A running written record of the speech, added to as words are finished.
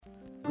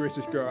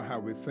Gracious God, how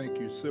we thank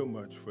you so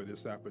much for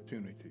this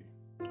opportunity.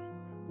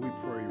 We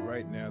pray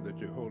right now that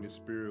your Holy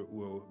Spirit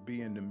will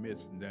be in the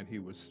midst and that he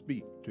will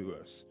speak to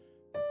us.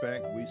 In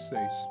fact, we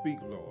say, speak,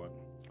 Lord,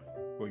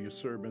 for your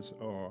servants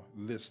are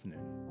listening.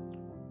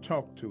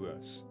 Talk to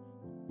us.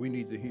 We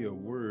need to hear a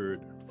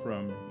word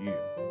from you.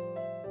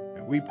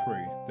 And we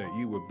pray that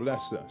you will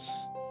bless us,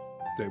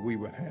 that we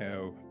would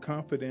have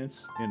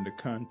confidence in the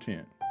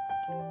content,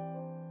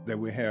 that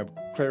we have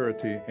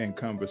clarity in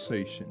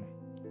conversation,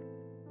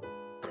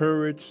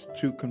 courage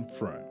to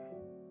confront,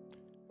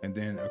 and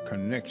then a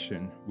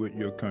connection with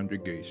your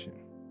congregation.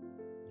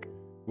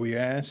 We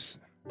ask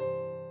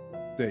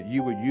that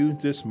you would use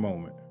this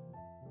moment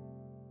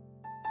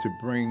to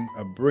bring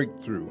a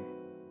breakthrough,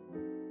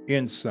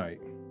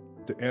 insight,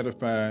 to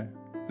edify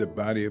the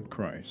body of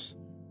Christ.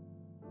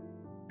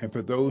 And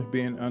for those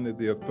being under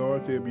the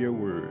authority of your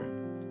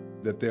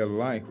word, that their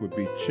life would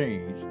be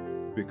changed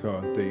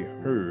because they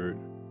heard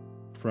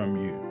from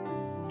you.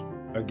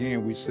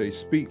 Again, we say,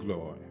 speak,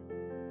 Lord,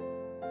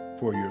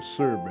 for your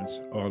servants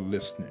are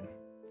listening.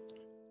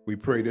 We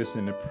pray this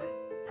in the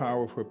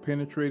powerful,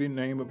 penetrating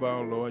name of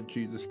our Lord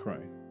Jesus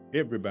Christ.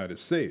 Everybody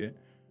say it.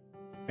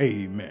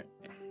 Amen.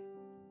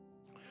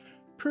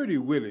 Pretty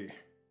Willie,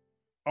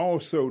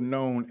 also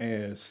known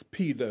as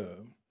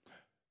P-Dub,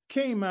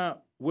 came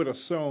out with a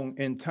song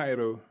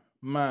entitled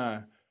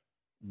My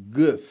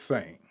Good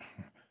Thing.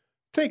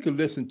 Take a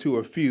listen to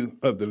a few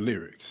of the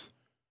lyrics.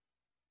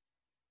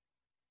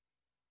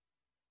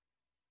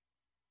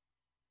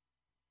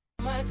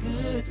 My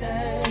good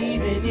thing.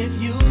 Even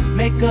if you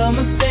make a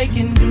mistake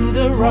and do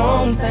the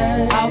wrong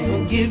thing, I'll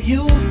forgive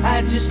you.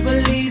 I just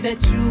believe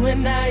that you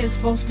and I are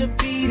supposed to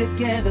be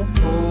together.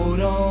 Hold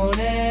on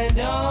and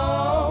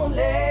don't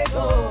let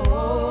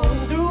go.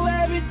 Through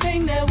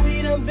everything that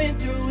we done been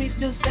through, we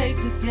still stay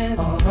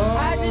together.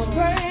 I just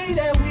pray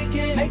that we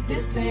can make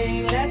this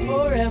thing last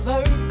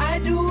forever. I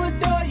do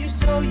adore you,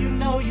 so you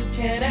know you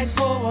can't ask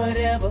for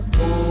whatever.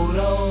 Hold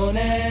on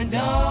and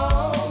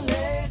don't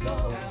let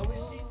go. Now when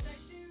she said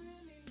she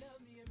really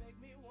loved me, it make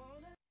me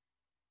wanna.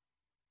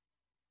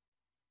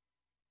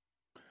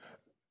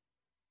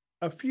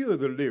 A few of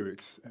the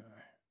lyrics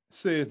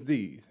said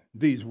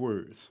these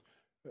words.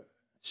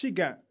 She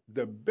got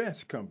the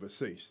best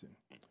conversation.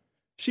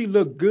 She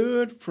looked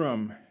good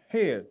from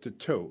head to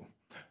toe.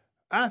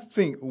 I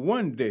think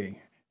one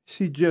day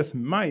she just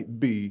might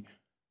be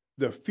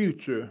the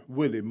future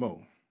Willie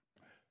Moe.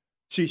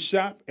 She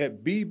shopped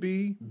at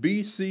BB,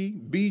 BC,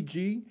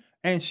 BG,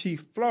 and she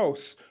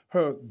flossed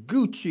her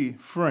Gucci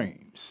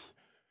frames.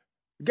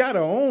 Got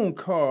her own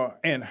car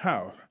and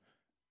house.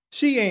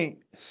 She ain't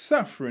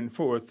suffering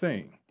for a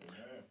thing.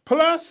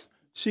 Plus,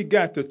 she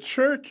got to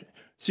church.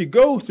 She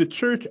goes to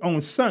church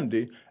on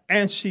Sunday,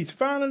 and she's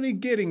finally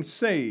getting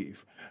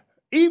saved,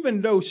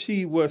 even though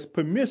she was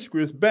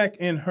promiscuous back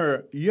in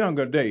her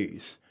younger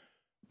days.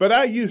 But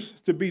I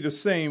used to be the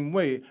same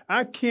way.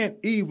 I can't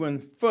even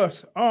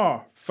fuss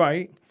or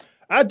fight.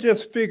 I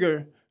just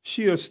figure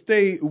she'll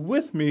stay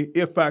with me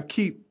if I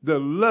keep the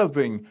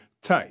loving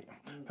tight.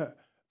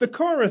 The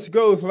chorus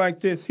goes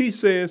like this. He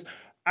says,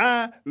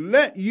 I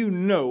let you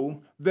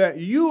know that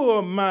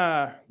you're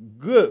my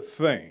good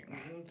thing.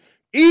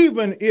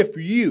 Even if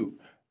you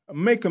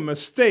make a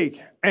mistake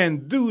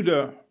and do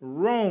the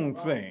wrong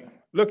thing.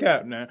 Look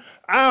out now.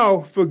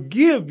 I'll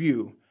forgive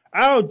you.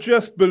 I'll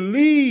just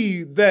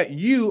believe that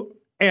you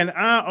and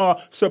I are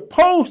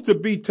supposed to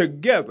be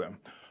together.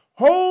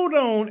 Hold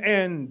on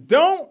and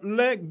don't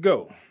let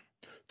go.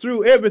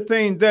 Through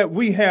everything that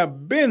we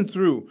have been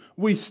through,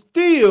 we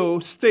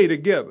still stay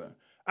together.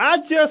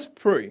 I just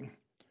pray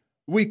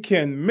we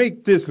can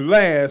make this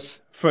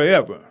last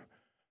forever.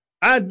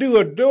 I do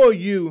adore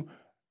you.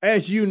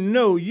 As you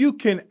know, you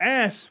can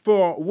ask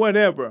for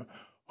whatever.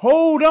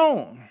 Hold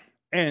on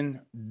and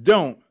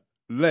don't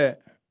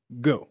let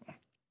go.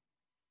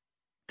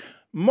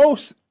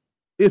 Most,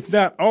 if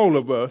not all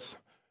of us,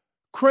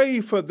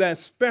 crave for that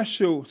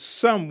special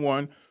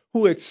someone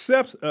who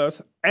accepts us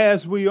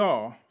as we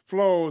are,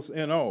 flaws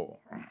and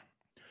all.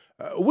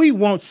 We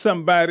want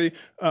somebody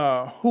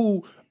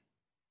who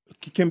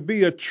can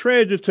be a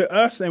treasure to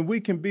us and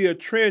we can be a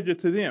treasure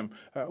to them.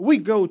 We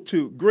go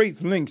to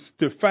great lengths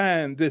to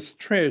find this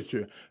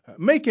treasure,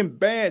 making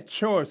bad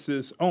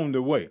choices on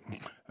the way.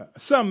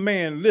 Some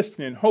man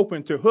listening,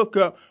 hoping to hook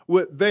up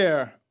with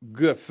their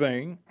good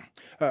thing.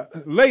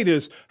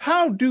 Ladies,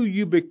 how do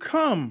you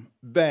become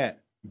that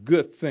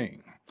good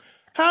thing?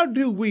 How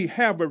do we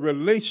have a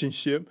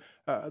relationship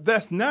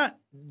that's not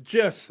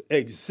just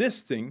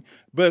existing,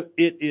 but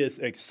it is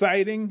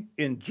exciting,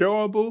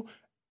 enjoyable,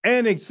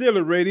 and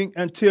exhilarating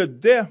until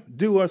death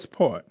do us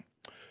part?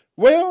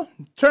 Well,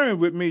 turn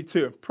with me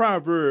to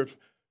Proverbs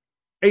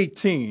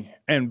 18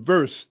 and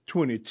verse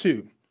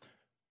 22,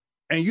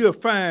 and you'll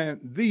find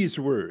these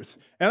words.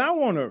 And I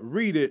want to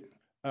read it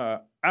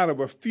out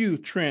of a few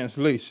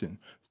translations.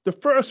 The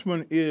first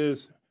one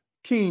is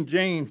King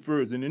James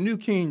Version, the New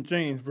King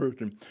James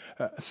Version,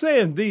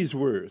 says these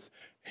words.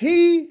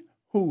 He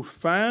who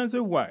finds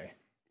a wife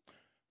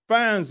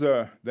finds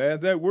there's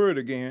that word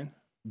again,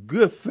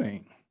 good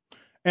thing,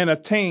 and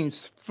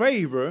attains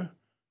favor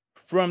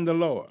from the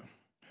Lord.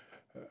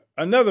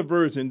 Another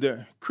version,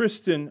 the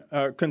Christian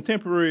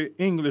Contemporary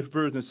English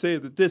version,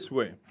 says it this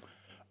way: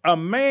 a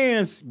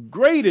man's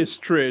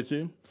greatest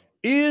treasure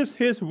is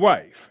his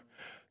wife.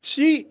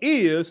 She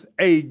is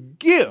a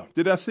gift.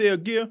 Did I say a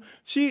gift?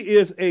 She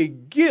is a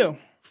gift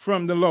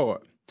from the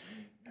Lord.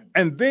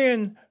 And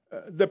then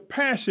the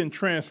Passion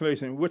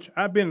Translation, which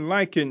I've been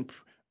liking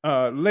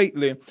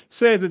lately,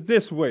 says it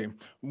this way: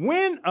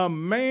 when a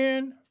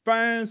man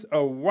finds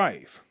a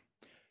wife,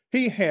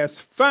 he has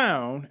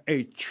found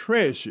a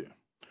treasure,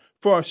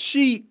 for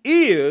she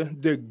is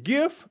the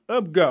gift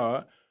of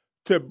God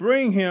to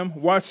bring him,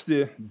 watch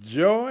this,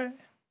 joy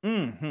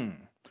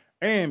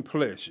and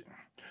pleasure.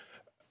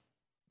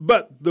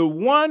 But the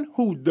one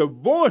who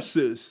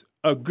divorces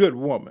a good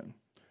woman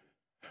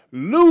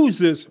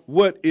loses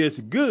what is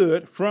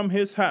good from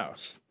his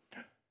house.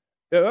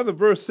 The other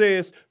verse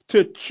says,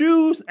 to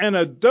choose an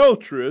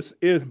adulteress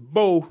is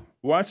both,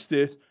 watch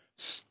this,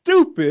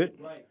 stupid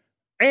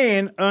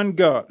and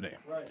ungodly.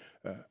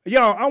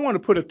 Y'all, I want to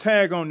put a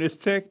tag on this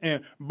text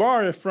and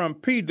borrow it from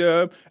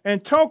P-Dub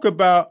and talk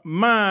about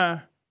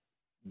my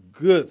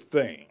good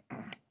thing.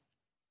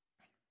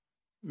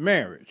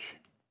 Marriage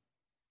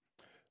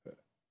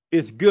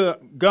is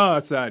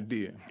God's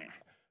idea.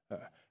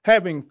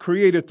 Having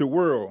created the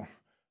world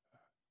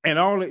and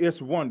all of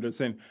its wonders,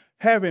 and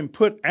having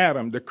put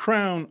Adam, the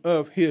crown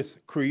of his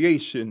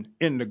creation,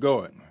 in the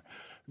garden,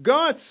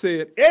 God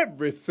said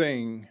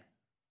everything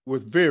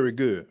was very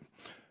good.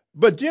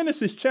 But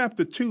Genesis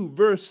chapter 2,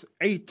 verse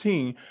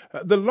 18,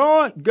 the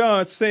Lord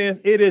God says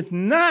it is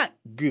not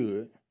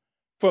good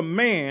for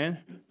man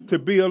to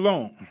be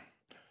alone.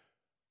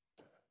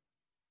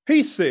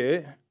 He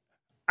said,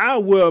 I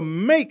will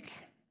make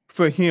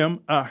for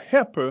him a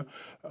helper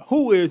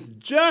who is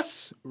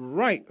just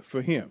right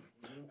for him.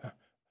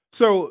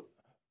 So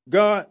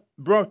God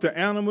brought the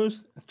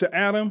animals to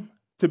Adam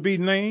to be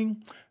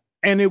named,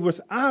 and it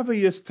was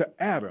obvious to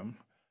Adam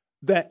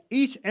that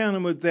each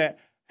animal that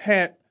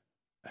had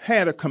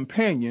a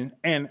companion,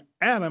 and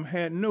Adam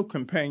had no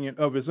companion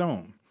of his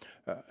own.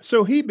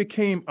 So he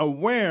became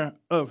aware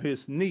of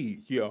his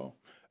needs, y'all.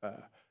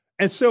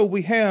 And so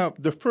we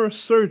have the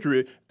first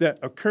surgery that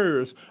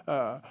occurs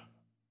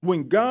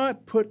when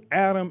God put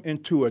Adam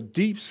into a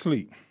deep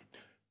sleep,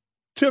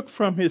 took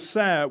from his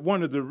side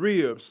one of the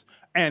ribs,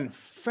 and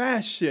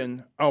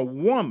fashioned a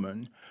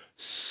woman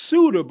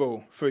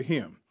suitable for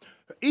him.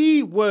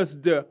 Eve was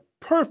the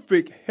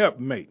perfect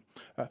helpmate.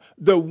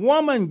 The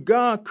woman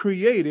God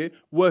created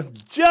was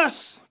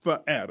just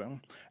for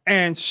Adam,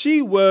 and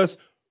she was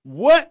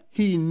what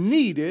he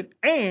needed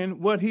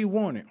and what he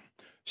wanted.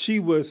 She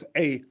was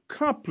a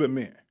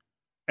complement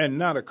and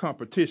not a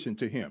competition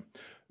to him.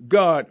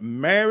 God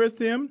married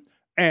them,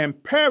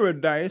 and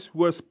paradise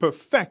was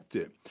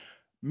perfected.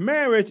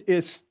 Marriage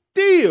is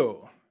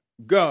still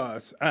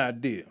God's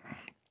idea.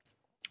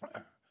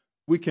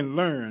 We can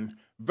learn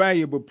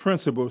valuable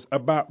principles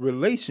about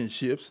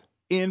relationships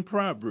in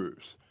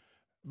Proverbs.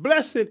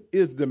 Blessed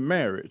is the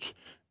marriage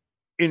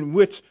in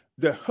which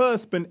the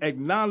husband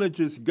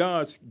acknowledges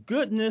God's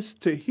goodness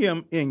to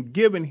him in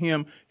giving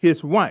him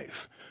his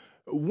wife.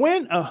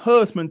 When a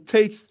husband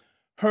takes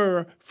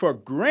her for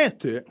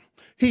granted,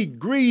 he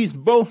grieves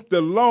both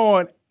the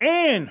Lord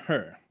and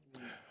her.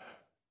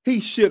 He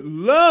should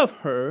love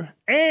her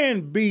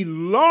and be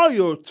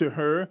loyal to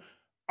her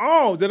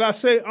all the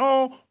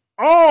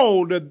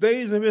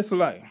days of his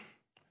life.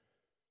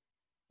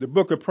 The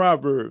book of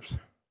Proverbs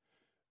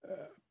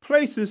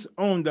places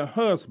on the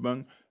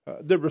husband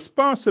the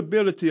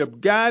responsibility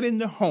of guiding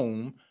the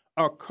home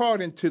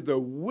according to the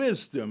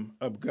wisdom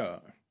of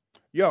God.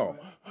 Y'all,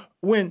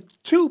 when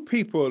two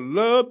people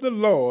love the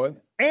Lord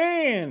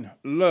and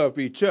love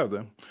each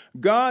other,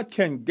 God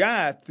can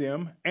guide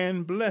them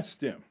and bless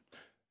them.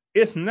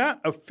 It's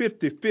not a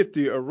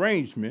 50-50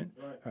 arrangement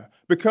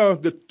because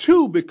the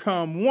two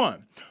become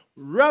one.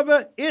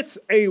 Rather, it's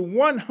a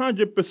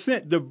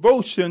 100%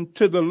 devotion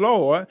to the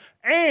Lord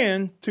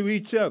and to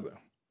each other.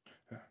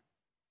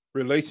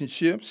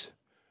 Relationships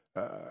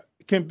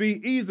can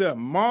be either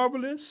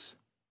marvelous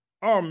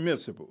or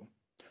miserable,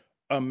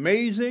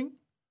 amazing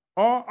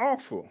or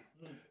awful.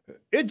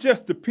 It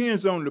just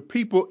depends on the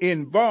people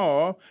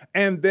involved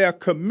and their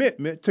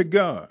commitment to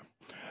God.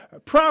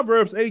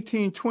 Proverbs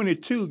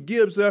 18:22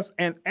 gives us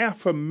an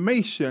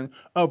affirmation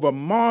of a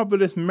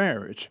marvelous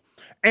marriage,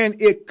 and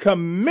it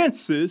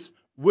commences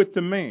with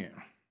the man.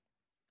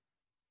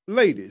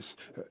 Ladies,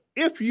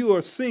 if you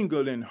are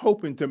single and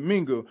hoping to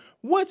mingle,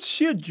 what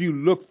should you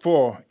look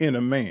for in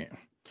a man?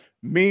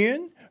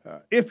 Men,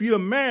 if you're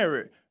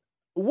married,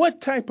 what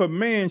type of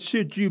man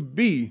should you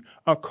be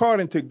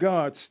according to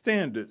God's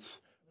standards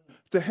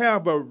to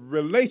have a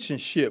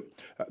relationship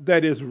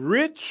that is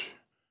rich,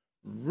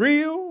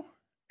 real,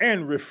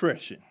 and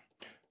refreshing?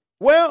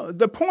 Well,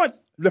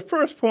 the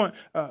first point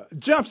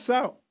jumps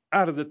out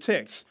of the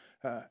text.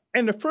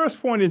 And the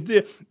first point is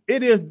this: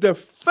 it is the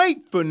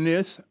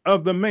faithfulness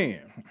of the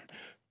man.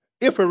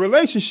 If a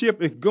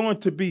relationship is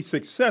going to be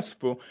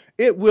successful,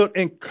 it will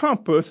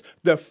encompass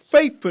the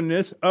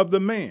faithfulness of the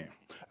man.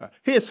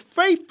 His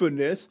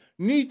faithfulness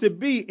needs to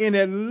be in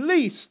at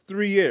least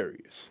three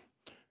areas.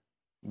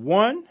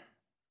 One,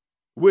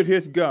 with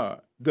his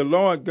God, the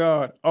Lord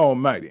God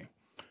Almighty.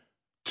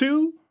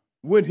 Two,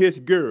 with his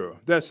girl,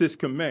 that's his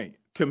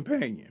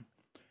companion.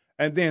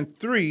 And then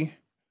three,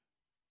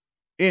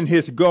 in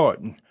his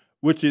garden,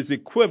 which is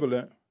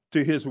equivalent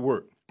to his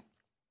work.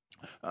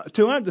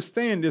 To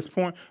understand this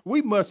point,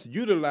 we must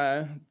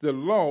utilize the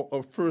law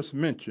of first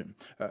mention.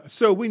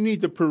 So we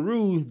need to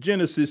peruse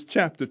Genesis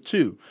chapter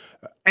 2,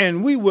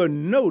 and we will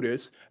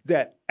notice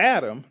that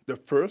Adam, the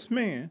first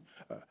man,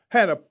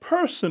 had a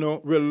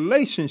personal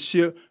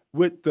relationship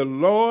with the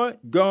Lord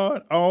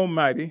God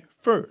Almighty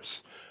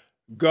first.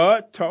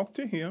 God talked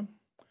to him,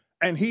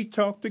 and he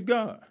talked to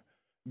God.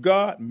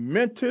 God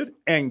mentored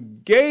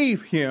and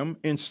gave him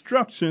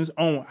instructions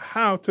on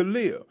how to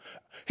live.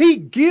 He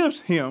gives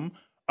him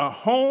a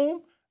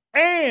home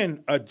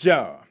and a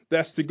job.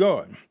 That's the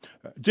garden.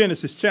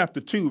 Genesis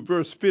chapter 2,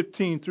 verse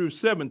 15 through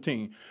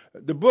 17.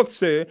 The book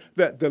said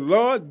that the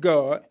Lord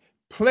God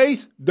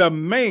placed the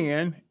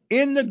man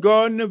in the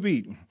Garden of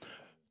Eden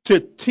to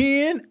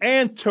tend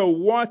and to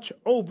watch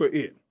over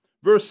it.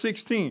 Verse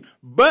 16.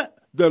 But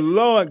the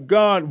Lord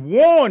God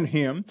warned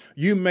him,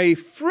 you may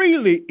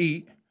freely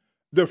eat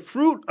the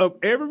fruit of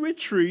every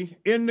tree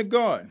in the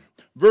garden.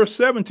 Verse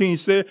 17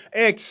 said,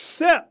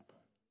 except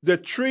the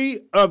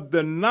tree of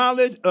the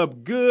knowledge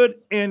of good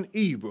and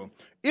evil.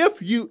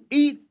 If you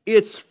eat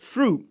its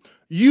fruit,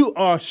 you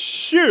are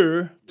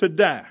sure to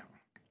die.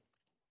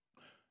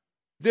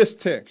 This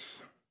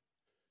text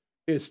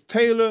is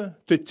tailored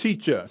to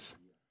teach us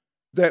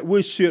that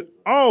we should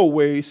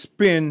always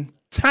spend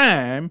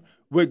time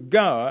with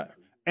God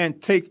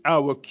and take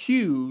our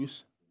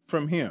cues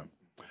from him.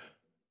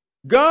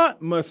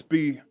 God must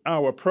be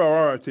our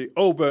priority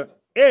over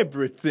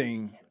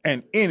everything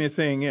and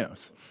anything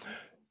else.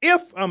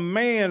 If a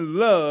man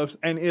loves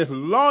and is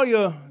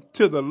loyal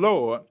to the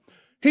Lord,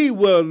 he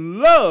will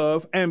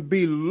love and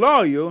be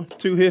loyal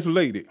to his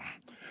lady.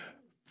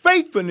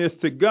 Faithfulness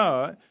to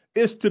God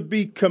is to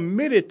be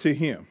committed to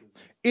him.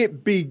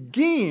 It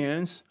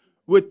begins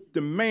with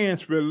the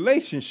man's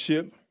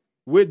relationship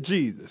with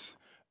Jesus.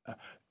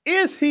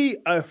 Is he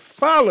a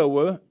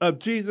follower of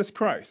Jesus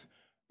Christ?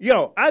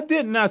 I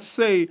did not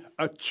say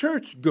a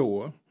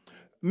churchgoer.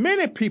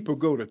 Many people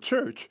go to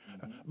church,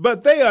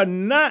 but they are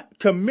not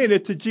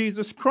committed to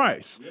Jesus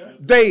Christ. Yes.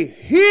 They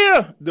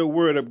hear the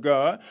word of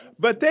God,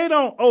 but they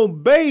don't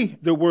obey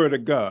the word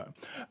of God.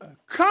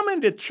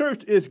 Coming to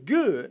church is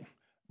good,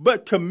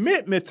 but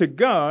commitment to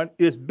God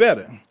is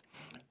better.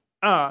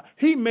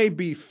 He may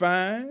be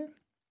fine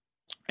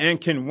and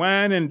can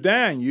wine and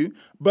dine you,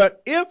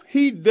 but if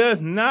he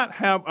does not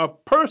have a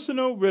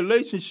personal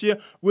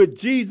relationship with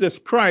Jesus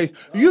Christ,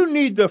 you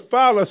need to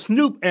follow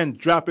Snoop and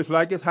drop it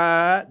like it's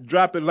high,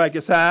 drop it like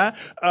it's high.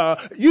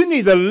 You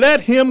need to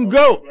let him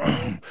go.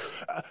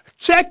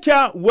 Check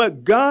out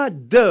what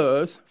God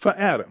does for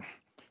Adam.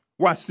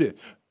 Watch this.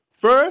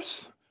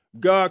 First,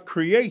 God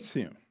creates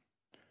him,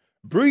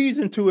 breathes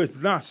into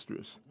his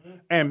nostrils,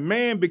 and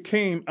man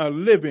became a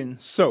living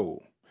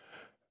soul.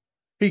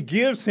 He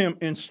gives him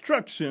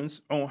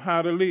instructions on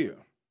how to live.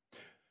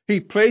 He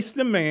placed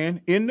the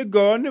man in the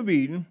Garden of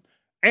Eden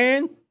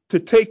and to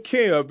take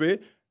care of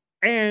it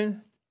and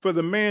for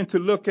the man to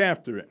look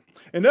after it.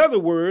 In other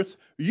words,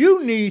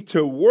 you need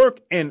to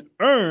work and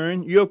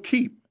earn your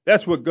keep.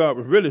 That's what God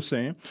was really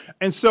saying.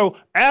 And so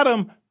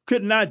Adam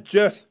could not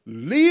just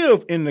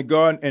live in the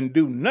garden and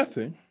do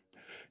nothing.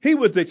 He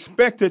was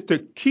expected to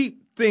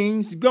keep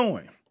things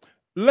going.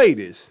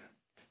 Ladies,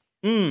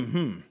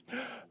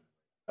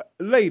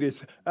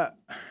 Ladies,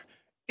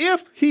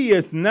 if he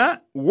is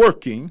not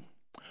working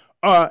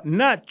or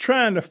not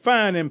trying to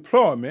find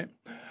employment,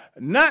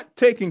 not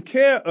taking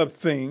care of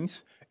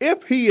things,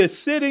 if he is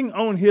sitting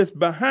on his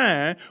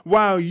behind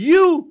while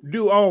you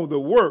do all the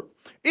work,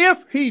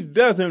 if he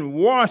doesn't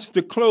wash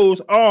the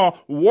clothes or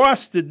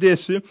wash the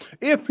dishes,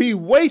 if he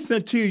waits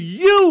until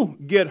you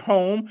get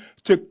home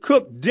to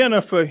cook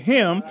dinner for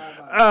him,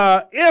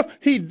 if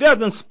he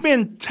doesn't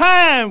spend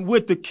time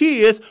with the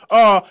kids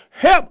or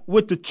help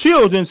with the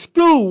children's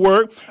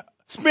schoolwork,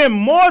 spend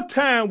more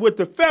time with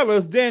the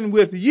fellas than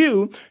with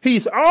you,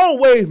 he's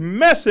always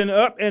messing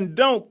up and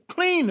don't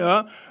clean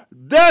up,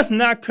 does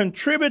not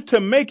contribute to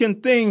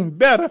making things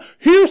better.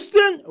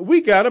 Houston,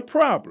 we got a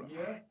problem.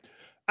 Yeah.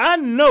 I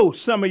know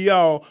some of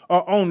y'all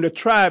are on the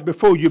try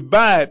before you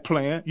buy it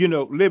plan,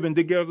 living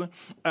together.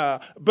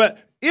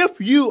 But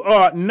if you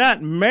are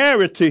not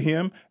married to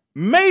him,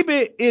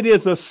 maybe it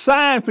is a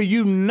sign for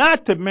you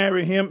not to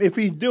marry him if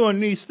he's doing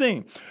these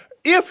things.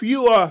 If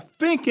you are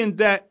thinking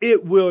that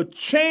it will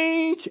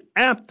change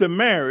after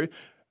marriage,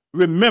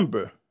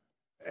 remember,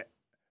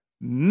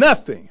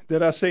 nothing,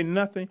 did I say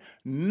nothing?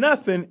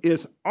 Nothing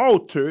is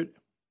altered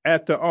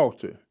at the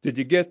altar. Did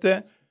you get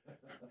that?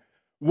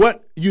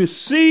 What you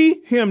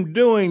see him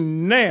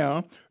doing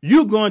now,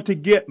 you're going to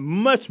get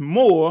much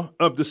more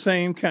of the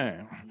same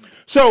kind.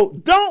 So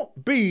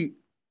don't be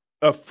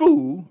a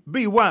fool,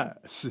 be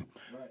wise.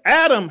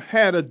 Adam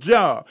had a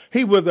job.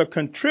 He was a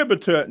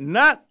contributor,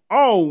 not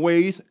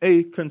always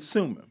a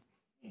consumer.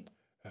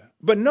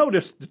 But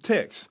notice the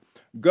text.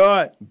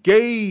 God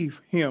gave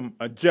him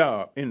a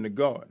job in the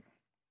garden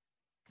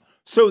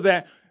so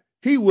that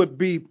he would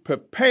be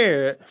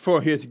prepared for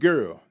his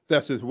girl.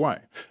 That's his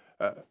wife.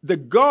 The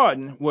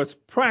garden was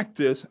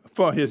practice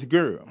for his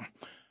girl.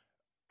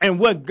 And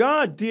what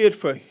God did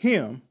for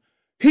him,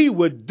 he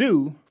would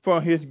do for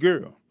his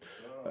girl.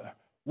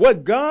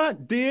 What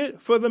God did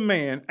for the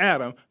man,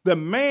 Adam, the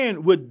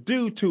man would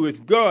do to his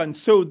garden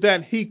so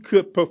that he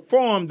could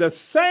perform the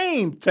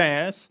same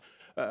task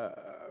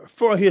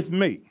for his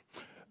mate.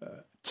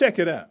 Check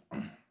it out.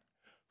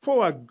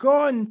 For a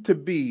garden to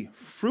be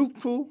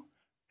fruitful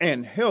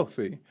and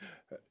healthy,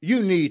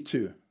 you need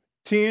to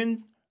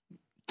tend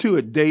to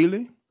it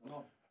daily,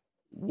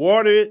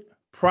 water it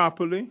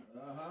properly,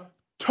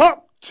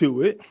 talk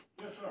to it,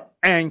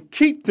 and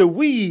keep the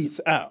weeds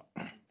out.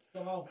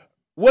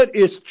 What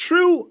is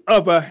true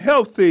of a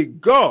healthy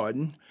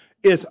garden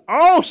is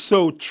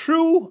also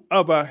true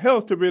of a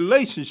healthy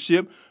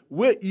relationship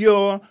with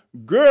your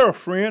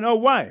girlfriend or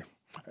wife.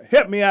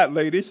 Help me out,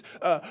 ladies.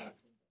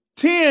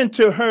 Tend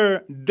to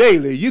her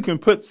daily. You can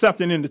put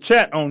something in the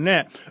chat on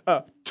that.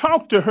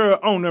 Talk to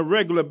her on a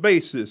regular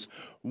basis.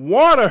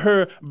 Water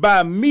her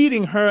by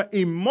meeting her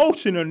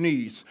emotional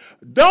needs.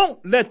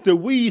 Don't let the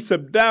weeds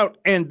of doubt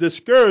and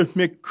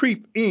discouragement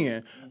creep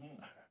in.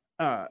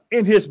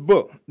 In his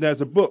book,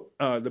 there's a book,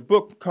 the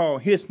book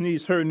called His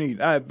Needs, Her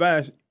Need. I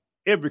advise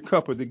every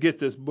couple to get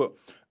this book.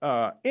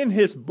 In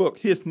his book,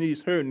 His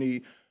Needs, Her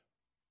Need,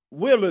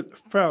 Willard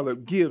Fowler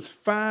gives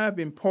 5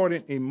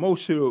 important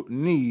emotional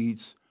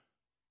needs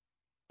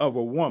of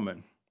a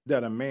woman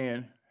that a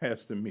man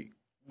has to meet.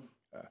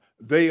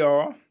 They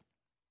are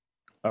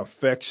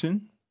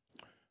affection,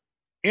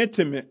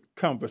 intimate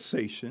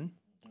conversation,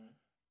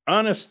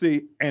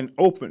 honesty and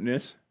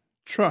openness,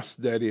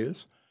 trust that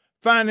is,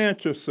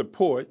 financial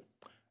support,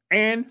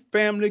 and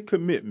family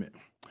commitment.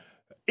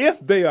 If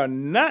they are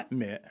not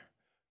met,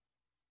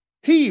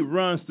 he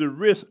runs the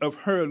risk of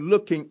her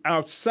looking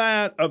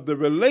outside of the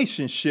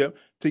relationship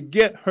to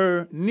get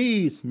her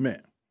needs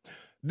met.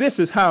 This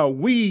is how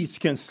weeds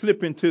can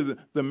slip into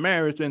the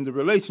marriage and the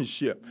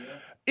relationship.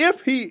 Yeah.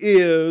 If he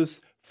is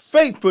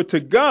faithful to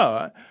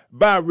God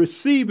by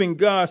receiving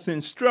God's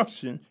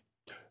instruction,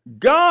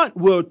 God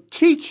will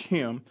teach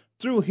him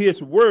through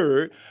his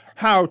word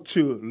how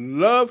to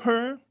love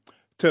her,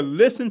 to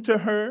listen to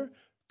her,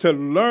 to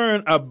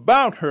learn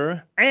about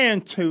her,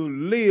 and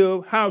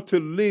how to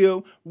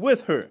live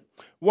with her.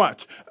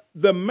 Watch.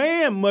 The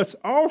man must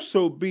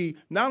also be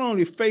not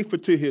only faithful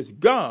to his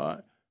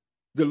God,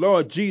 the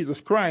Lord Jesus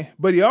Christ,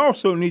 but he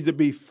also needs to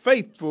be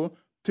faithful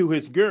to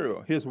his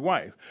girl, his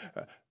wife.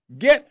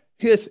 Get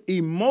his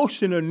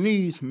emotional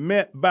needs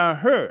met by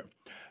her,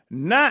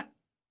 not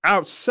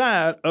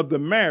outside of the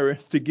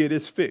marriage to get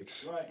his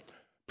fix. Right.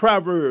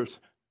 Proverbs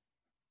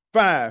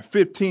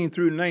 5:15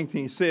 through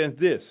 19 says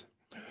this: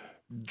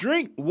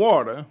 drink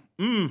water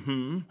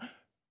from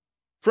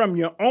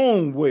your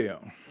own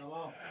well.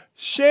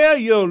 Share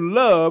your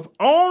love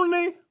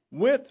only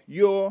with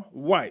your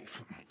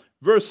wife.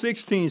 Verse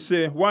 16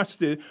 says, watch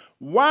this,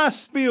 why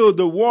spill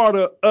the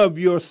water of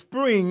your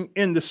spring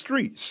in the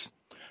streets,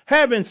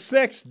 having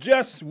sex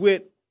just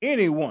with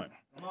anyone?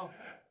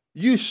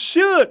 You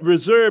should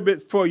reserve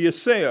it for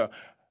yourself.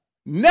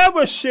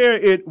 Never share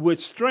it with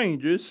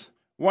strangers.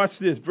 Watch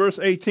this. Verse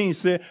 18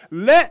 says,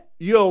 let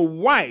your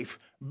wife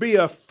be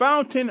a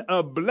fountain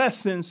of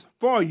blessings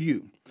for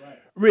you. Right.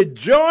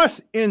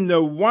 Rejoice in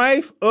the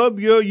wife of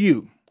your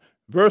youth.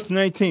 Verse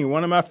 19,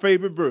 one of my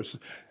favorite verses.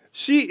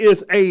 She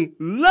is a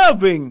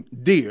loving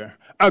deer,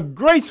 a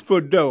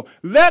graceful doe.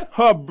 Let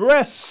her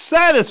breast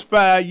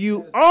satisfy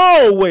you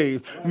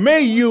always. May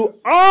you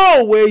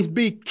always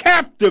be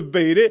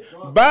captivated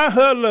by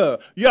her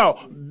love. Y'all,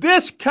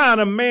 this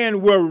kind of man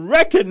will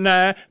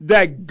recognize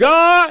that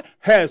God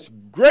has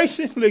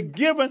graciously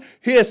given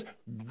his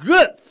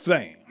good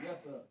thing.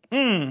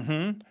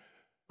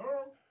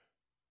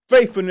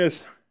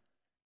 Faithfulness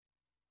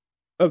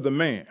of the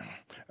man.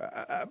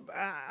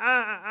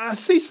 I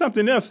see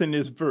something else in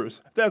this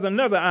verse. There's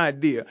another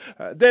idea.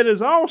 That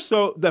is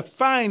also the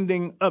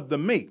finding of the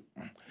mate.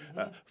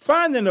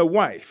 Finding a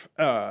wife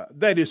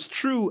that is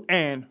true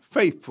and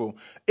faithful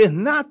is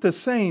not the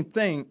same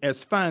thing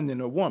as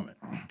finding a woman.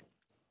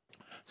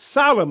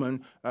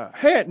 Solomon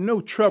had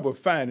no trouble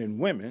finding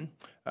women.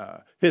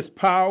 His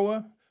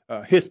power,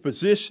 his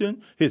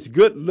position, his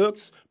good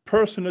looks,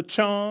 personal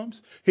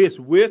charms, his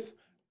wit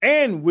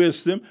and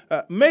wisdom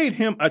made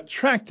him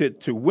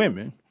attracted to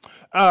women.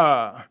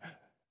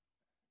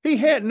 He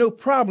had no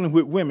problem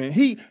with women.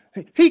 He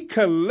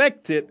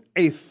collected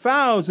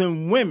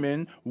 1,000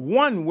 women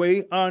one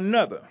way or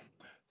another,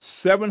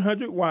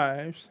 700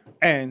 wives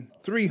and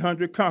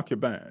 300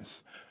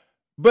 concubines.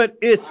 But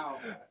it's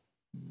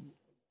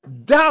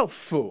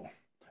doubtful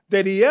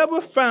that he ever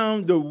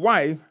found a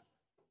wife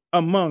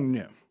among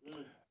them.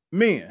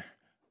 Men,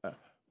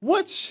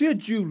 what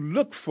should you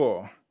look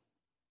for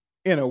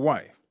in a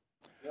wife?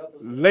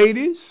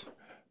 Ladies,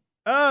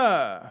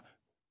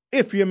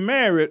 if you're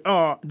married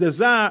or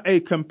desire a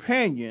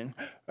companion,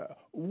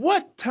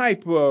 what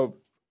type of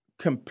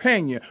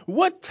companion,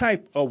 what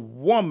type of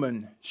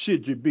woman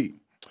should you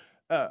be?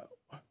 Uh,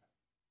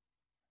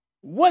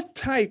 what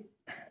type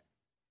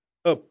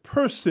of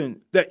person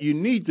that you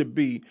need to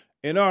be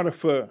in order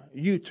for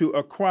you to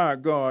acquire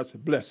God's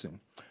blessing?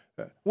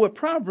 Well,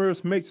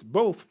 Proverbs makes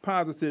both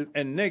positive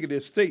and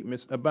negative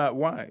statements about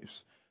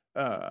wives.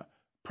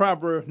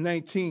 Proverbs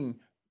 19,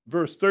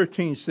 verse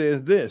 13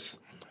 says this: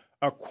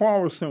 a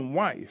quarrelsome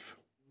wife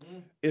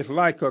is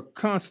like a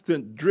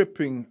constant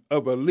dripping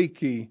of a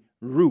leaky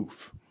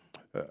roof.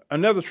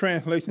 Another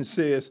translation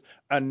says,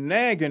 a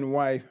nagging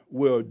wife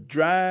will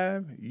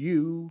drive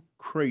you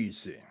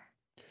crazy.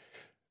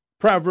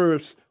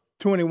 Proverbs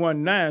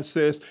 21:9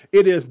 says,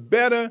 it is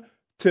better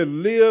to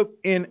live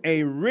in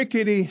a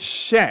rickety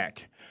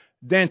shack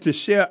than to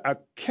share a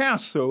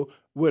castle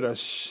with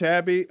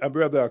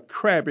a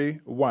crabby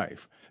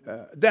wife.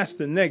 That's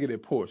the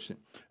negative portion.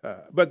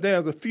 But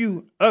there's a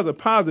few other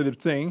positive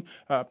things.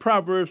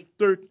 Proverbs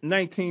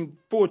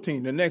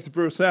 19:14, the next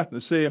verse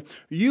after, says,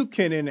 you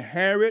can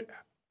inherit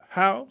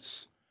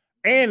house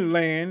and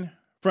land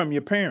from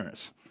your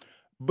parents.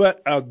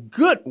 But a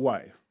good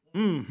wife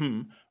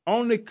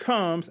only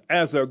comes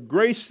as a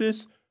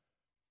gracious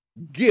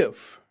gift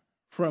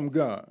from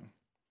God.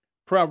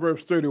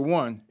 Proverbs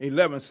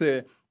 31:11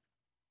 said,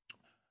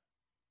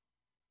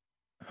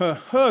 her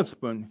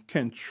husband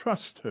can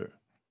trust her,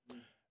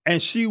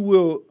 and she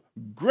will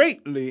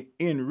greatly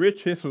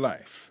enrich his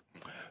life.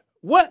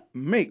 What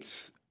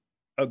makes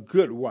a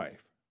good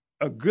wife,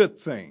 a good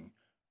thing,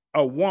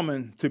 a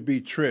woman to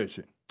be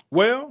treasured?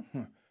 Well,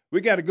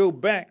 we got to go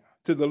back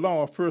to the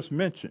law first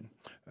mentioned,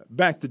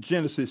 back to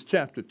Genesis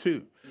chapter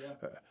 2.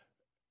 Yeah.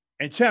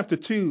 In chapter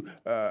 2,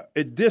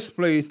 it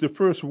displays the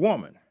first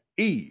woman,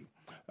 Eve.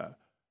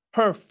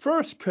 Her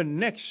first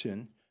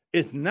connection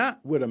is not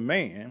with a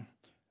man,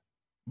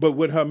 but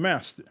with her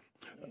master.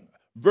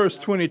 Verse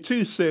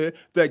 22 said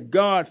that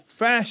God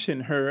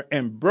fashioned her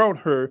and brought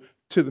her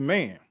to the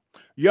man.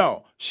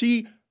 Y'all,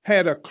 she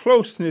had a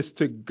closeness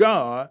to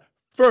God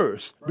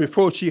first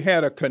before she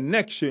had a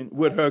connection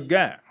with her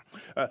guy.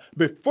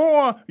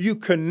 Before you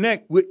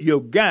connect with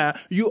your guy,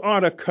 you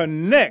ought to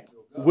connect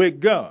with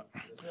God.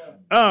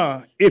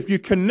 If you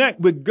connect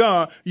with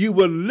God, you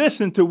will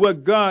listen to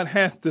what God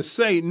has to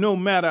say no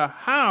matter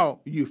how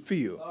you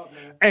feel.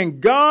 And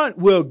God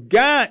will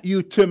guide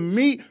you to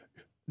meet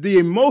the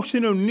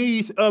emotional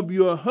needs of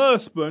your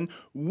husband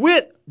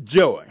with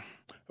joy.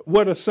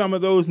 What are some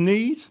of those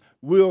needs?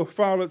 Will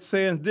Follett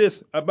says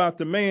this about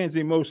the man's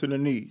emotional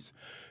needs.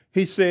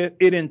 He said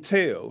it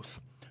entails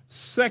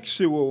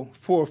sexual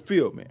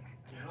fulfillment,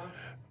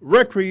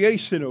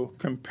 recreational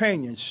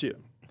companionship,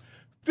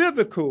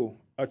 physical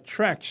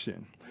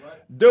attraction,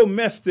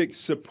 domestic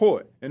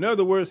support. In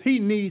other words, he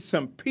needs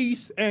some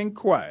peace and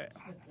quiet,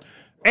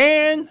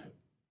 and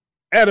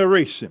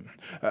adoration.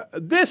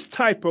 This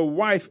type of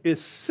wife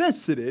is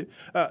sensitive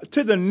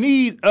to the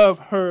need of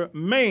her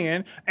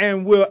man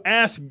and will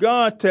ask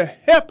God to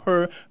help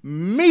her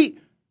meet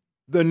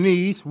the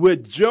needs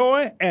with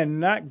joy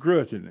and not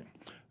grudgingly.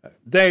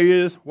 There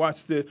is,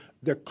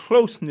 the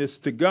closeness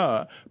to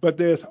God, but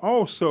there's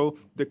also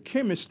the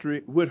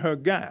chemistry with her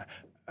guy.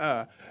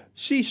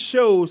 She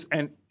shows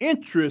an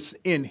interest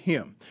in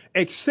him,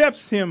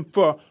 accepts him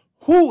for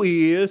who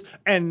he is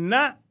and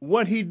not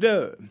what he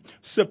does,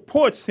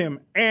 supports him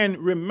and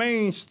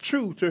remains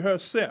true to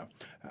herself.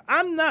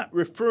 I'm not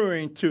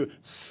referring to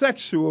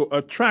sexual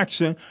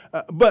attraction,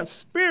 but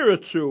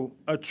spiritual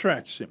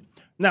attraction.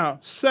 Now,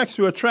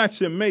 sexual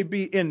attraction may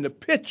be in the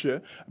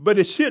picture, but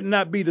it should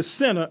not be the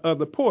center of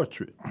the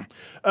portrait.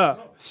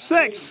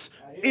 Sex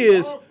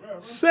is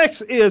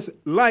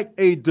like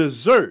a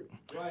dessert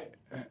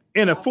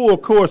in a full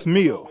course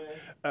meal.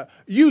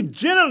 You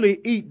generally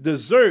eat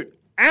dessert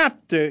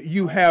after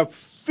you have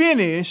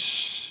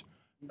finished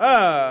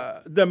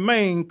the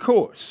main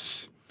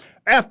course.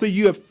 After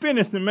you have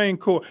finished the main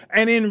course.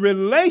 And in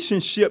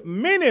relationship,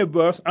 many of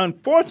us,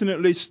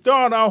 unfortunately,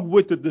 start off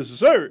with the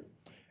dessert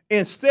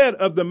instead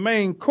of the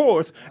main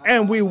course,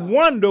 and we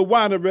wonder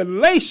why the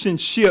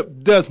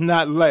relationship does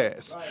not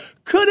last.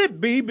 Could it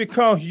be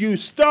because you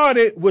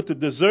started with the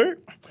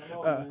dessert?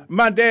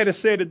 My daddy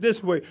said it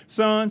this way: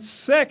 son,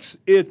 sex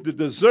is the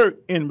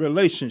dessert in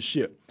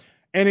relationship.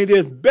 And it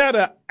is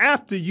better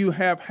after you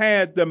have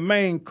had the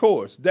main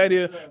course. That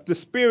is the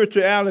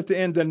spirituality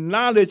and the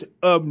knowledge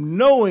of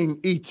knowing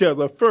each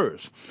other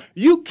first.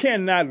 You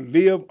cannot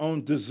live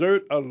on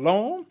dessert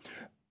alone.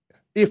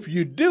 If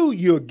you do,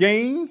 you'll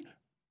gain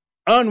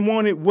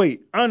unwanted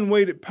weight,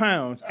 unweighted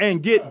pounds,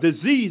 and get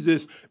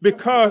diseases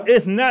because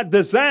it's not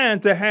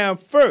designed to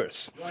have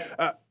first.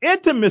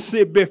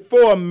 Intimacy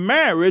before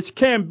marriage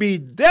can be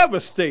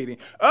devastating.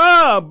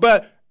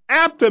 But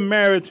after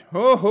marriage,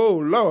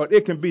 oh Lord,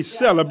 it can be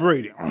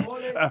celebrated.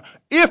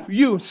 If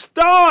you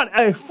start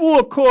a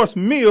full course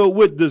meal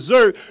with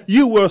dessert,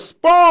 you will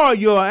spoil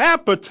your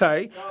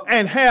appetite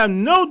and have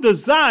no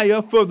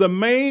desire for the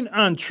main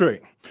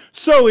entree.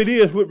 So it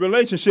is with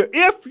relationship.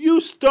 If you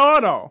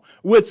start off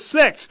with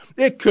sex,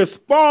 it could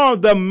spoil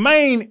the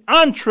main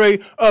entree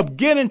of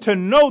getting to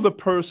know the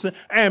person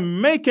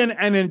and making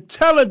an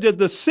intelligent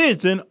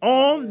decision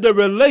on the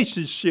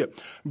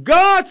relationship.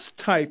 God's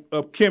type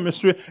of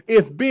chemistry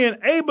is being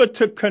able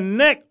to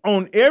connect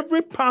on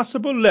every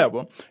possible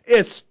level,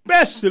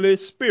 especially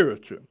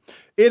spiritual.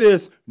 It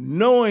is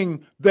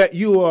knowing that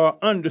you are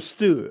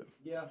understood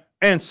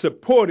and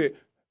supported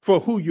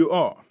for who you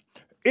are.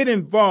 It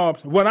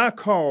involves what I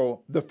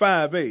call the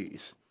 5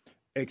 A's: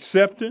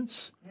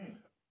 acceptance,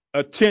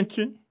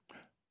 attention,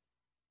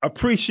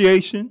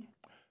 appreciation,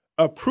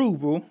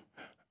 approval,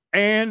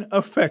 and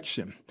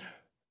affection.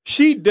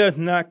 She does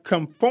not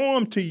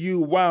conform to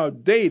you while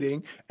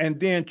dating and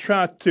then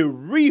try to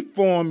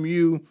reform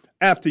you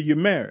after you're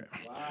married.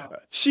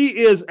 She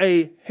is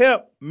a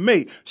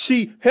helpmate.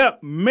 She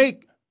helps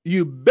make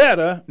you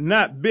better,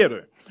 not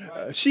bitter.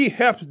 She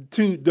helps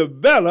to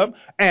develop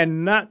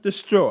and not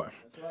destroy.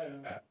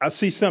 I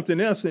see something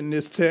else in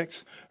this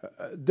text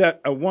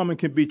that a woman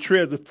can be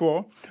treasured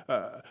for.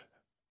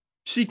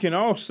 She can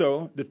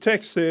also, the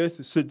text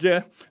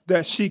suggests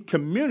that she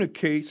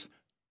communicates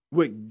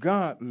with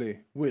godly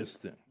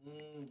wisdom.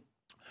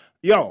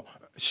 Y'all,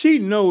 she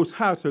knows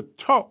how to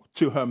talk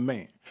to her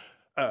man.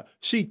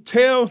 She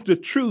tells the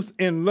truth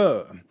in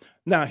love.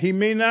 Now, he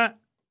may not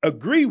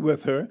agree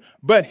with her,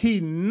 but he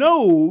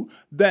knows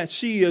that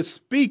she is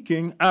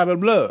speaking out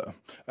of love.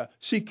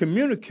 She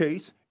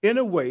communicates in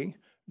a way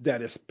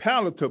that is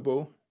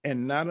palatable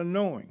and not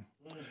annoying.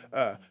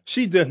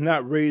 She does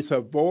not raise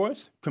her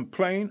voice,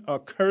 complain, or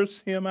curse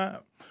him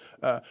out.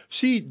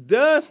 She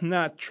does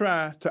not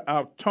try to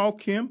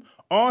outtalk him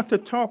or to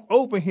talk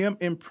over him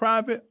in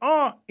private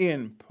or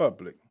in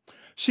public.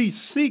 She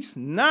seeks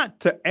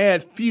not to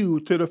add fuel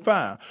to the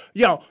fire.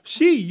 Y'all,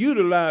 she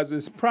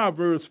utilizes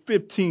Proverbs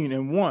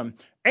 15:1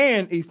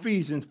 and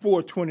Ephesians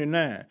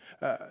 4:29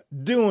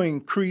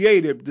 doing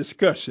creative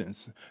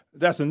discussions.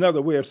 That's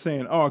another way of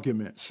saying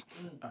arguments.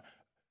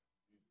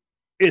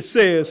 It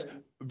says,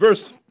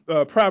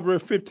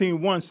 Proverbs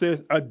 15:1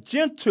 says, a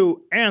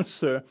gentle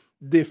answer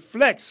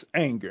deflects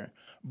anger,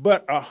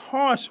 but a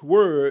harsh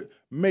word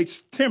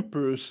makes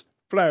tempers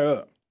flare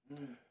up.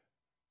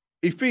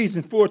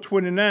 Ephesians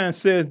 4:29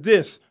 says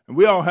this, and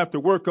we all have to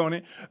work on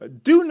it.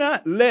 Do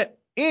not let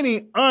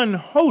any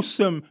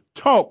unwholesome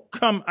talk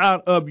come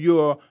out of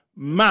your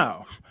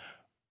mouth.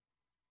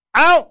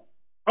 Out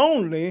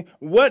only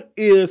what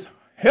is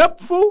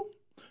helpful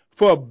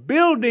for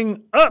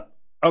building up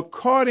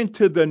according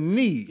to the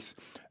needs,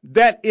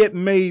 that it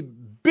may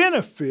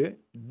benefit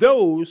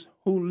those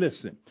who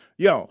listen.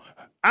 Y'all,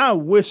 I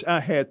wish I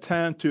had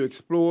time to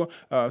explore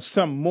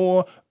some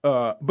more,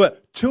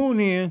 but tune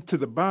in to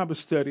the Bible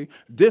study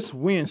this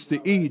Wednesday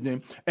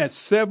evening at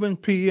 7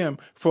 p.m.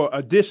 for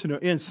additional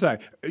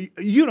insight.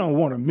 You don't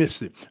want to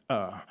miss it.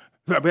 I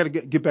better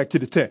get back to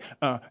the text.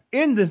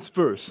 In this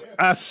verse,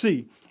 I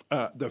see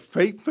the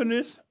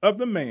faithfulness of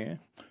the man.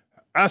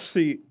 I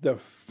see the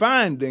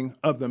finding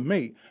of the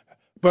mate.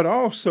 But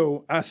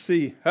also, I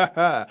see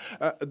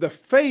the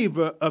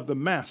favor of the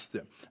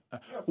master.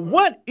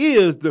 What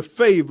is the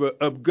favor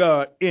of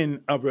God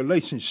in a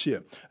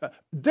relationship?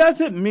 Does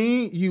it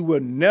mean you will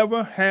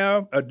never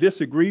have a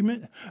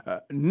disagreement?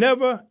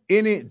 Never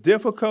any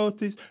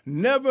difficulties?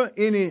 Never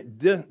any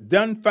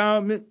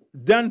dumbfounded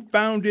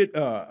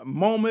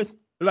moments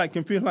like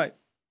you feel like,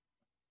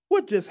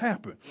 what just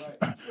happened?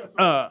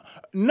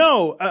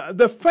 No,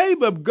 the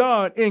favor of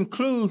God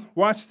includes,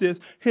 watch this,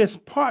 his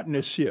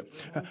partnership.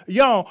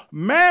 Y'all,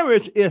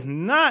 marriage is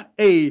not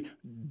a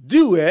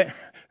duet,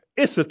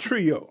 it's a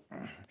trio.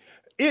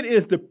 It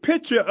is the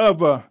picture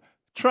of a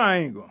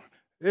triangle.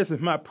 This is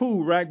my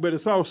pool rack, but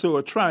it's also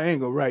a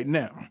triangle right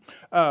now.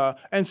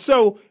 And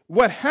so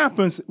what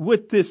happens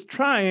with this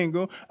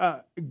triangle,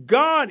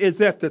 God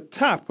is at the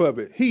top of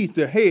it. He's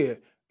the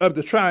head of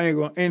the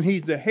triangle, and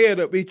he's the head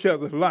of each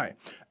other's life.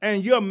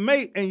 And your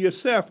mate and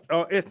yourself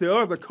are at the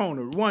other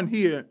corner, one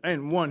here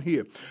and one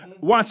here.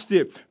 Watch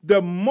this.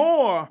 The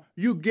more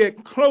you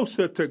get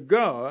closer to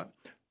God,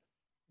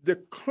 the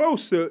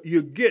closer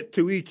you get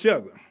to each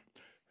other.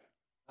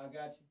 I got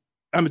you.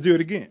 I'm going to do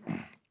it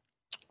again.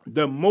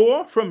 The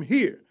more from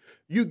here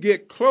you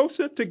get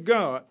closer to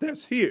God,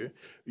 that's here,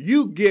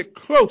 you get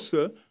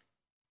closer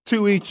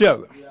to each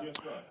other.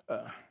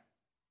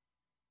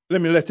 Let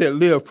me let that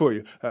live for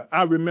you.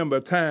 I remember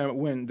a time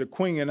when the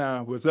queen and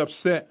I was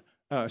upset.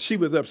 She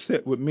was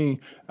upset with me.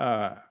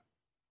 I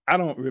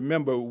don't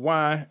remember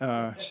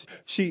why.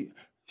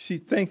 She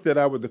thinks that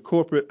I was the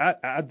corporate.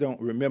 I don't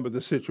remember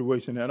the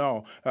situation at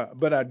all.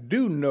 But I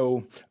do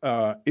know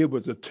it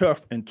was a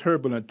tough and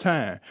turbulent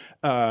time.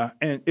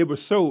 And it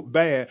was so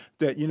bad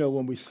that,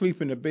 when we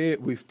sleep in the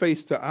bed, we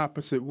face the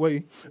opposite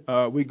way.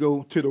 We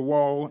go to the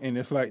wall, and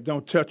it's like,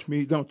 don't touch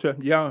me, don't touch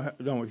me. Y'all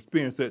don't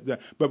experience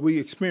that, but we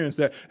experienced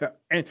that.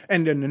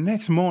 And then the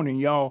next morning,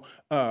 y'all,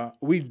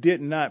 we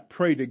did not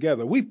pray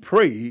together. We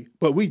prayed,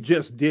 but we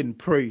just didn't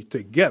pray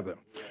together.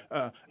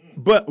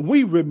 But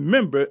we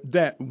remember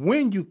that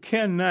when you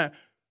cannot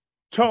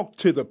talk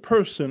to the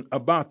person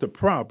about the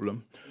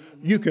problem,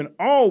 you can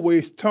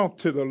always talk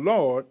to the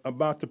Lord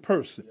about the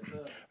person.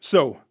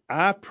 So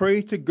I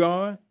prayed to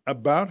God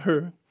about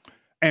her,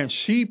 and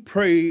she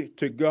prayed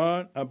to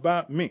God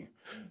about me.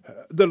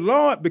 The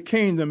Lord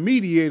became the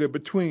mediator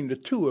between the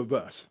two of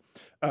us.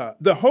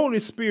 The Holy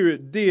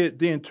Spirit did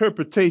the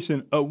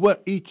interpretation of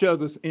what each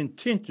other's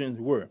intentions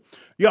were.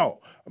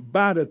 Y'all,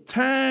 by the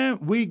time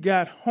we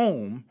got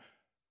home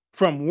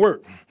from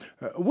work,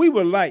 we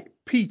were like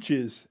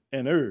peaches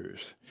and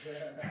herbs.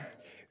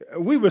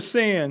 We were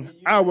saying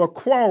our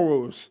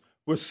quarrels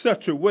were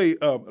such a way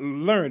of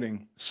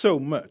learning so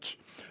much.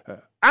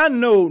 I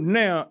know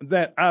now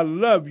that I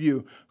love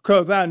you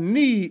because I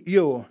need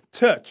your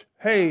touch.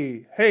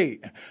 Hey, hey.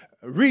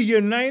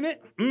 Reunited,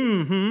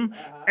 and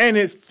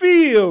it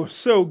feels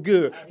so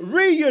good.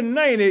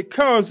 Reunited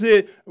because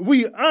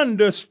we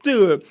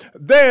understood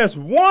there's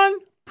one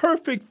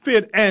perfect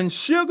fit, and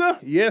sugar,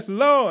 yes,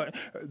 Lord,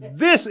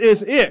 this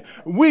is it.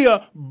 We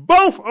are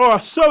both are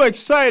so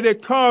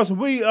excited because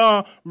we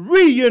are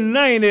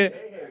reunited.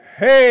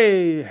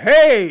 Hey,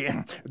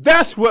 hey,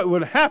 that's what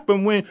would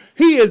happen when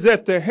he is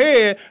at the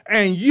head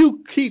and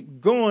you keep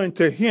going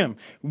to him.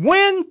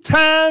 When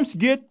times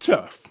get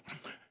tough,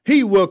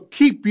 he will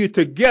keep you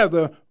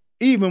together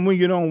even when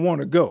you don't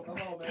want to go.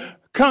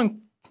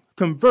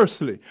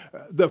 Conversely,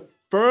 the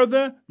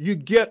further you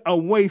get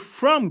away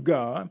from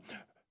God,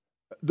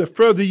 the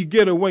further you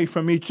get away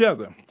from each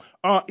other.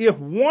 Or if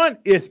one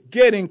is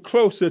getting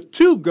closer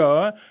to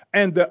God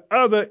and the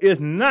other is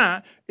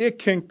not, it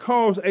can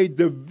cause a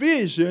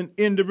division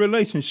in the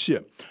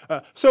relationship.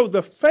 So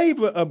the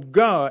favor of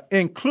God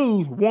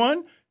includes,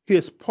 one,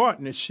 his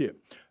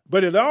partnership,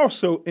 but it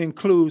also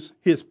includes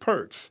his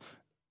perks.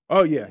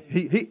 Oh, yeah,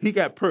 he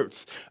got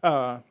perks.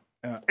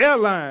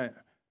 Airline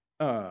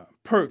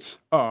perks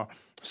are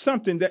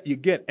something that you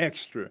get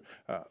extra,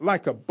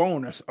 like a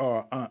bonus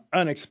or an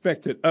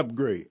unexpected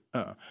upgrade.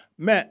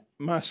 Matt,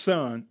 my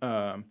son,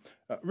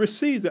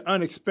 received the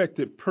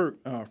unexpected perk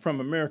from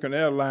American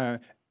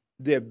Airlines,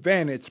 the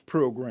Advantage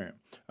program.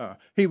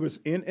 He was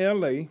in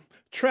L.A.,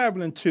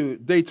 traveling to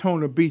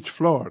Daytona Beach,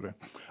 Florida,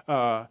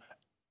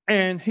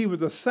 and he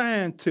was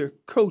assigned to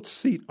coach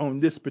seat on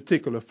this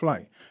particular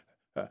flight.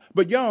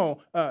 But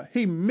y'all,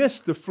 he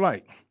missed the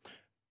flight.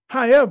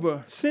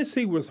 However, since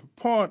he was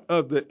part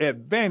of the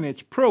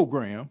Advantage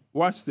program,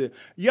 watch this,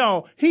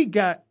 y'all, he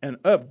got an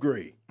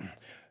upgrade.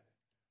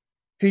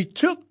 He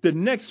took the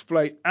next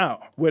flight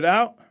out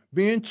without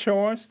being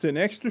charged an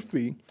extra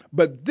fee,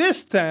 but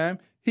this time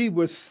he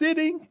was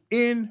sitting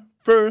in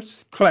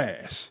first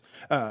class,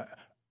 a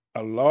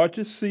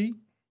larger seat,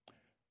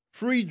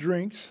 free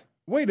drinks.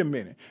 Wait a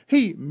minute.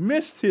 He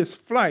missed his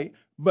flight,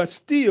 but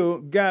still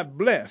got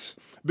blessed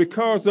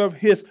because of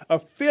his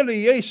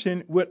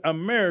affiliation with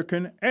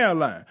American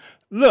Airlines.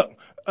 Look,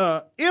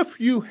 if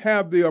you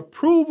have the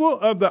approval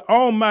of the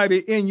Almighty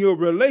in your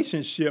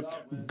relationship,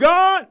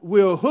 God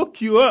will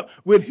hook you up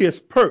with his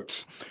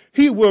perks.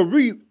 He will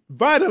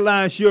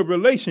revitalize your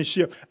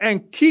relationship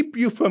and keep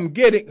your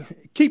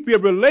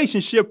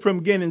relationship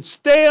from getting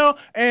stale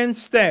and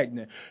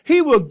stagnant.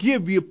 He will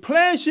give you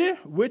pleasure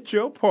with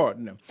your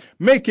partner,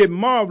 make it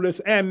marvelous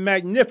and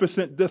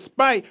magnificent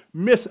despite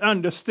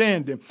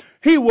misunderstanding.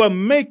 He will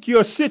make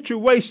your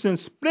situation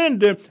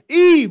splendid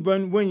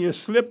even when you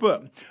slip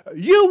up.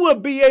 You will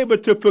be able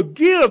to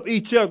forgive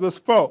each other's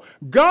fault.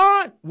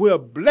 God will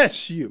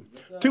bless you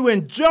to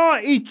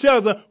enjoy each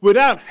other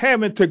without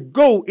having to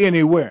go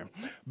anywhere.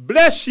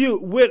 Bless you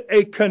with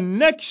a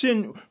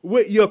connection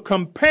with your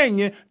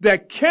companion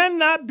that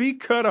cannot be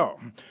cut off.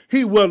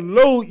 He will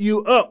load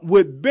you up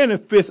with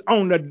benefits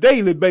on a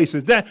daily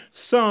basis. That's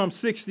Psalm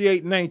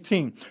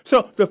 68:19.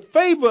 So the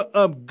favor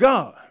of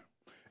God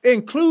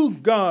includes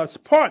God's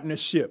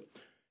partnership,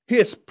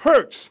 his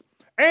perks,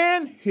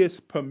 and his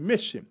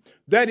permission.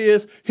 That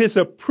is, his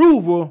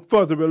approval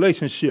for the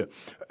relationship.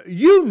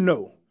 You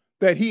know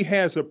that he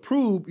has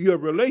approved your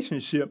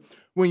relationship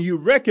when you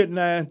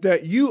recognize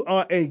that you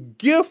are a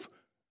gift,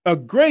 a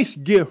grace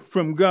gift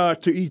from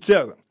God to each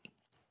other.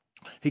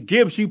 He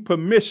gives you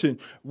permission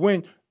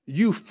when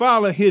you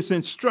follow his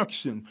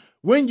instruction.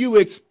 When you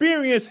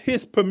experience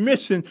his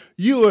permission,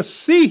 you will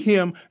see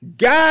him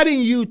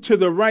guiding you to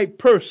the right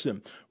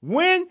person.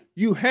 When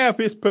you have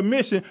his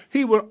permission,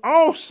 he will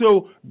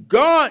also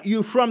guard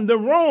you from the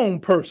wrong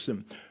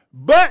person.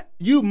 But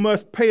you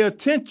must pay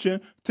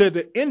attention to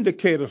the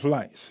indicator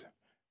lights.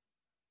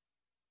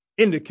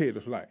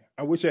 Indicator light.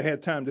 I wish I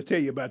had time to tell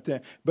you about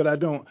that, but I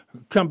don't.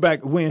 Come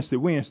back Wednesday.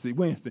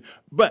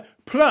 But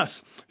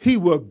plus, he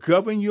will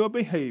govern your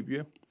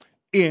behavior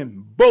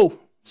in both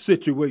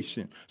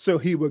situations. So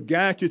he will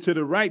guide you to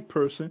the right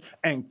person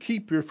and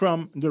keep you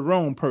from the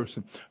wrong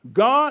person.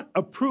 God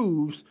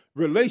approves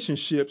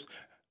relationships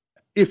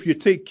if you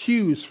take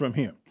cues from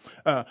him.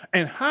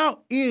 And how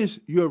is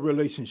your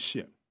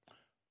relationship?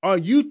 Are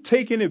you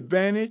taking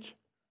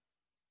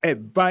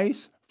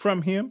advice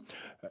from him?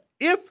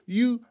 If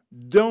you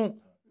don't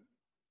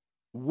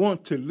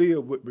want to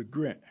live with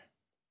regret,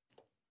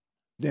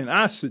 then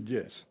I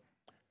suggest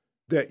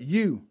that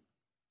you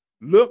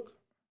look,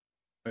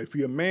 if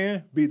you're a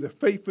man, be the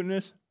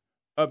faithfulness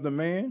of the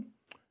man.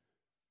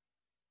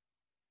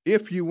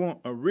 If you want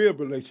a real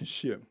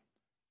relationship,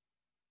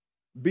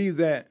 be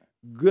that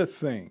good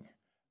thing,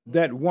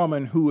 that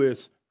woman who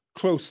is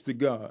close to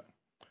God,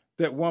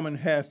 that woman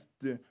has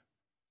the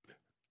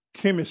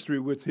chemistry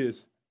with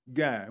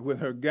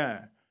her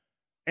guy,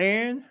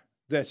 and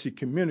that she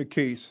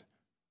communicates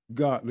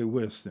godly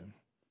wisdom.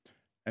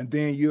 And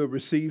then you'll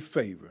receive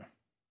favor.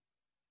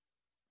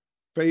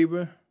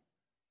 Favor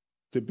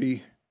to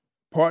be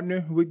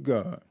partner with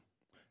God,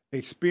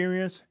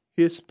 experience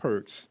his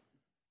perks,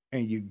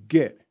 and you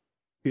get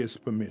his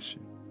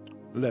permission.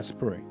 Let's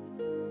pray.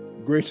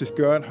 Gracious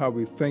God, how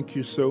we thank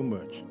you so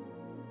much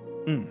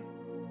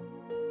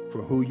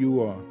for who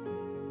you are.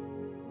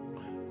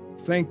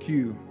 Thank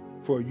you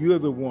for you're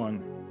the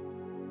one,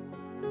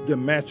 the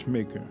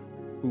matchmaker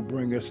who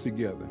bring us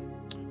together.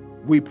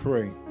 We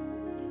pray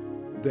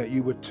that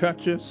you would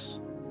touch us,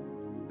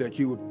 that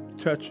you would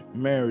touch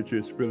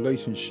marriages,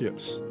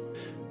 relationships,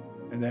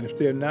 and that if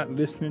they're not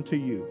listening to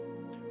you,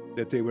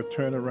 that they would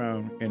turn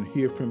around and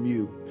hear from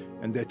you,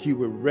 and that you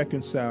would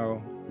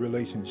reconcile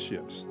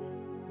relationships,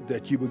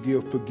 that you would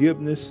give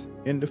forgiveness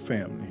in the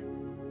family,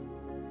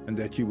 and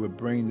that you would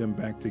bring them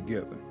back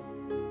together.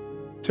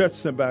 Touch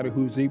somebody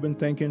who's even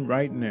thinking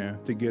right now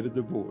to get a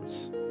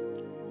divorce,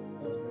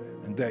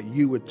 and that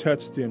you would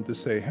touch them to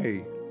say,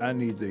 hey, I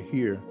need to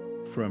hear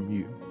from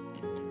you.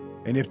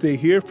 And if they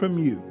hear from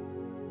you,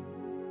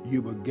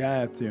 you will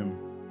guide them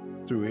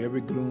through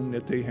every gloom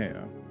that they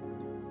have,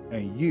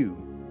 and you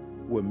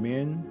will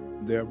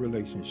mend their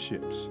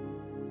relationships.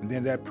 And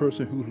then that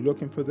person who's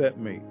looking for that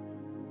mate,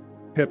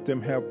 help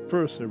them have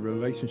first a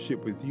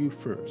relationship with you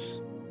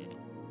first,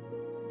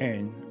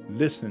 and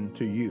listen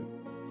to you.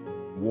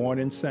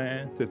 Warning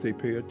signs that they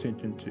pay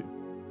attention to.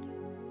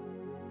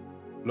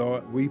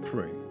 Lord, we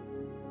pray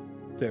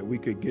that we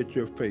could get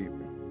your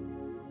favor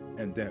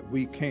and that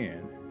we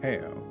can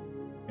have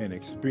and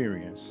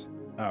experience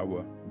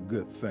our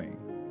good thing.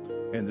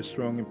 In the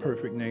strong and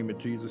perfect name of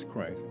Jesus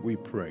Christ, we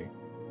pray.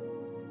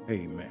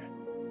 Amen.